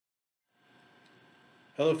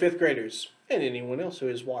Hello, fifth graders, and anyone else who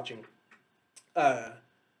is watching. I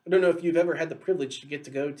don't know if you've ever had the privilege to get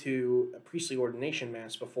to go to a priestly ordination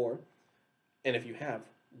mass before, and if you have,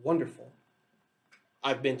 wonderful.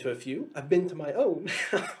 I've been to a few. I've been to my own,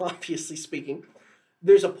 obviously speaking.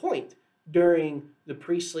 There's a point during the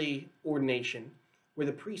priestly ordination where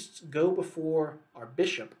the priests go before our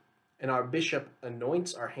bishop, and our bishop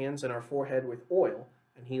anoints our hands and our forehead with oil,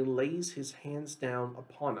 and he lays his hands down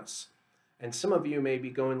upon us. And some of you may be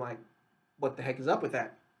going like, what the heck is up with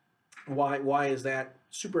that? Why is that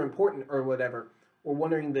super important or whatever? Or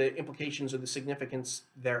wondering the implications or the significance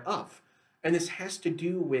thereof. And this has to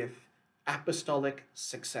do with apostolic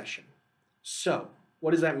succession. So, what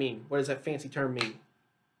does that mean? What does that fancy term mean?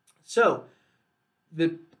 So,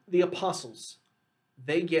 the apostles,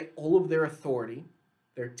 they get all of their authority,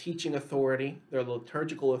 their teaching authority, their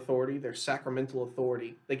liturgical authority, their sacramental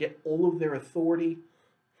authority. They get all of their authority,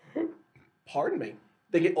 pardon me,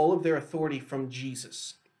 they get all of their authority from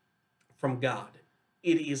Jesus, from God.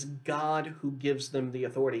 It is God who gives them the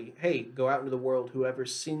authority. Hey, go out into the world. Whoever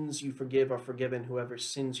sins you forgive are forgiven. Whoever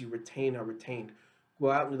sins you retain are retained.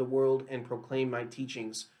 Go out into the world and proclaim my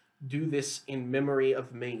teachings. Do this in memory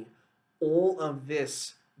of me. All of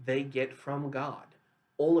this they get from God.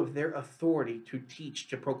 All of their authority to teach,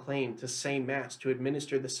 to proclaim, to say mass, to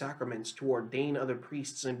administer the sacraments, to ordain other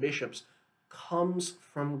priests and bishops comes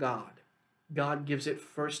from God. God gives it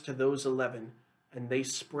first to those 11, and they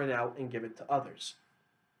spread out and give it to others.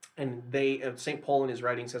 And they, St. Paul in his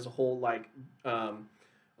writings has a whole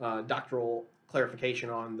doctoral clarification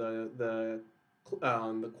on the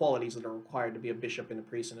qualities that are required to be a bishop and a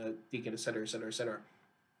priest and a deacon, etc., etc., etc.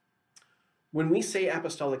 When we say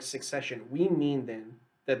apostolic succession, we mean then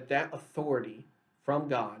that authority from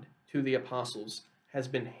God to the apostles has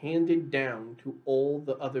been handed down to all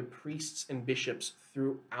the other priests and bishops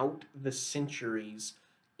throughout the centuries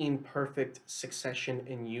in perfect succession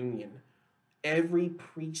and union. Every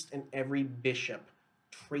priest and every bishop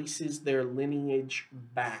traces their lineage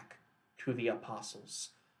back to the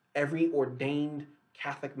apostles. Every ordained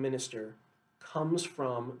Catholic minister comes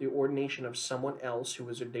from the ordination of someone else who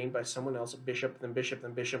was ordained by someone else, a bishop, then bishop,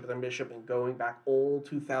 then bishop, then bishop, and going back all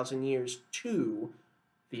 2,000 years to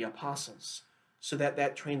the apostles, so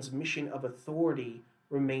that transmission of authority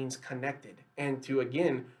remains connected. And to,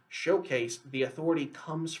 again, showcase the authority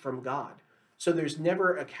comes from God. So there's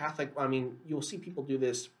never a Catholic, you'll see people do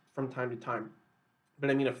this from time to time, but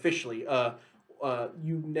officially,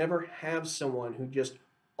 you never have someone who just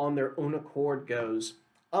on their own accord goes,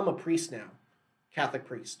 I'm a priest now, Catholic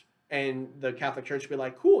priest. And the Catholic Church will be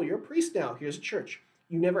like, cool, you're a priest now, here's a church.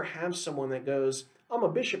 You never have someone that goes, I'm a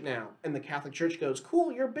bishop now, and the Catholic Church goes,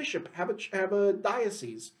 cool, you're a bishop, have a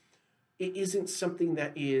diocese. It isn't something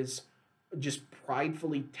that is just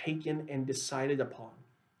pridefully taken and decided upon.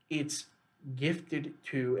 It's gifted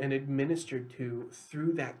to and administered to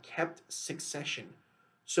through that kept succession.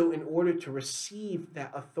 So in order to receive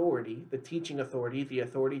that authority, the teaching authority, the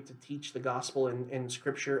authority to teach the gospel and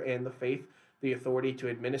scripture and the faith, the authority to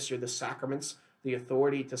administer the sacraments, the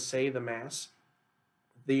authority to say the mass,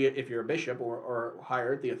 if you're a bishop or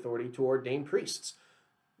hired, the authority to ordain priests.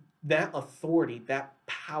 That authority, that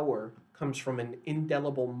power comes from an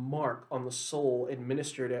indelible mark on the soul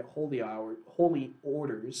administered at holy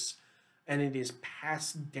orders, and it is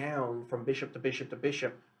passed down from bishop to bishop to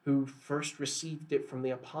bishop, who first received it from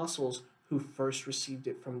the apostles, who first received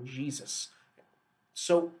it from Jesus.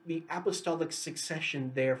 So the apostolic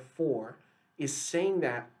succession, therefore, is saying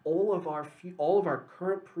that all of our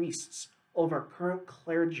current priests, all of our current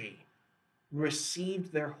clergy,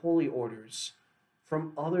 received their holy orders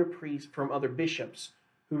from other priests, from other bishops,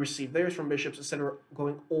 who received theirs from bishops, etc.,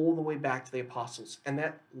 going all the way back to the apostles. And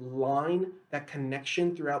that line, that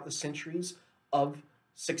connection throughout the centuries of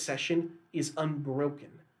succession is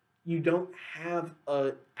unbroken. You don't have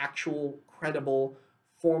an actual, credible,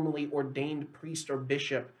 formally ordained priest or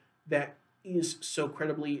bishop that is so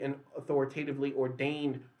credibly and authoritatively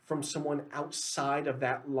ordained from someone outside of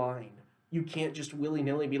that line. You can't just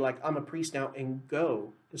willy-nilly be like, I'm a priest now, and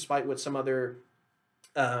go, despite what some other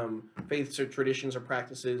faiths or traditions or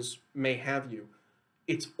practices may have you.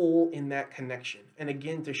 It's all in that connection. And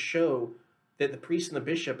again, to show that the priest and the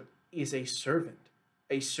bishop is a servant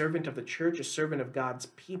of the church, a servant of God's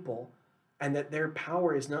people, and that their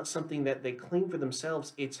power is not something that they claim for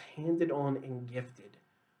themselves. It's handed on and gifted.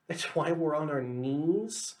 That's why we're on our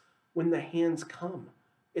knees when the hands come.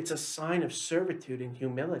 It's a sign of servitude and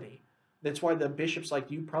humility. That's why the bishops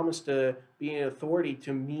like you promise to be an authority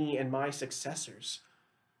to me and my successors.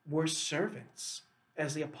 We're servants,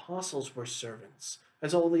 as the apostles were servants,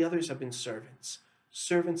 as all the others have been servants.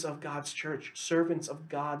 servants of God's church, servants of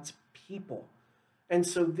God's people. And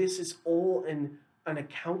so this is all an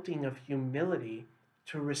accounting of humility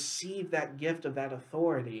to receive that gift of that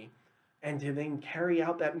authority and to then carry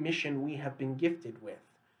out that mission we have been gifted with.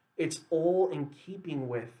 It's all in keeping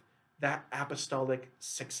with that apostolic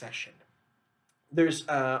succession. There's,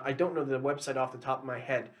 I don't know the website off the top of my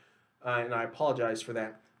head, and I apologize for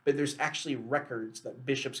that, but there's actually records that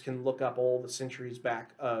bishops can look up all the centuries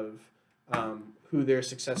back of who their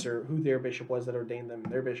successor, who their bishop was that ordained them,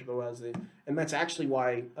 their bishop was, and that's actually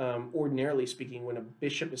why, ordinarily speaking, when a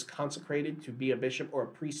bishop is consecrated to be a bishop, or a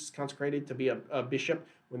priest is consecrated to be a bishop,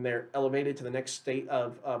 when they're elevated to the next state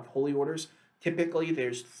of holy orders, typically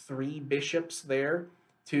there's 3 bishops there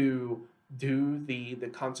to do the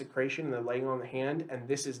consecration and the laying on the hand, and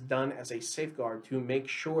this is done as a safeguard to make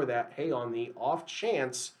sure that, hey, on the off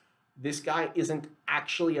chance this guy isn't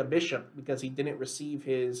actually a bishop because he didn't receive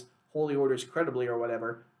his holy orders credibly or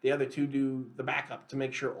whatever, the other 2 do the backup to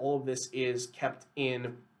make sure all of this is kept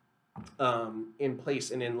in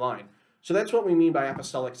place and in line. So that's what we mean by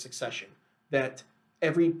apostolic succession, that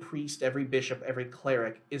every priest, every bishop, every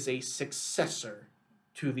cleric is a successor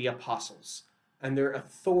to the apostles. And their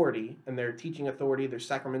authority, and their teaching authority, their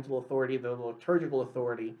sacramental authority, their liturgical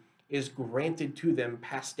authority is granted to them,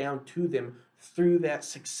 passed down to them through that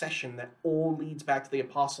succession that all leads back to the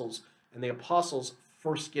apostles. And the apostles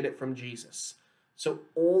first get it from Jesus. So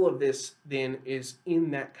all of this then is in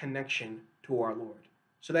that connection to our Lord.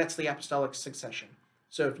 So that's the apostolic succession.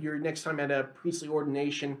 So if you're next time at a priestly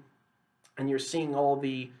ordination and you're seeing all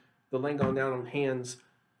the laying on down on hands,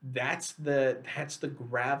 that's the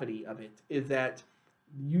gravity of it, is that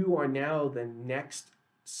you are now the next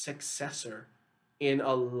successor in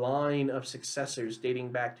a line of successors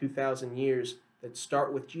dating back 2,000 years that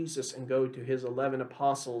start with Jesus and go to his 11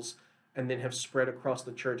 apostles and then have spread across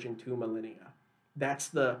the church in 2 millennia. That's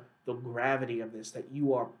the gravity of this, that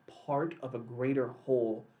you are part of a greater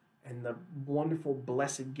whole and the wonderful,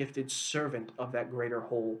 blessed, gifted servant of that greater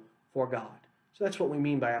whole for God. So that's what we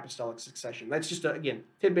mean by apostolic succession. That's just, again,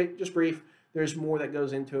 tidbit, just brief. There's more that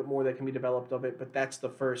goes into it, more that can be developed of it, but that's the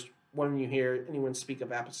first. When you hear anyone speak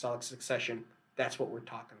of apostolic succession, that's what we're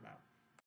talking about.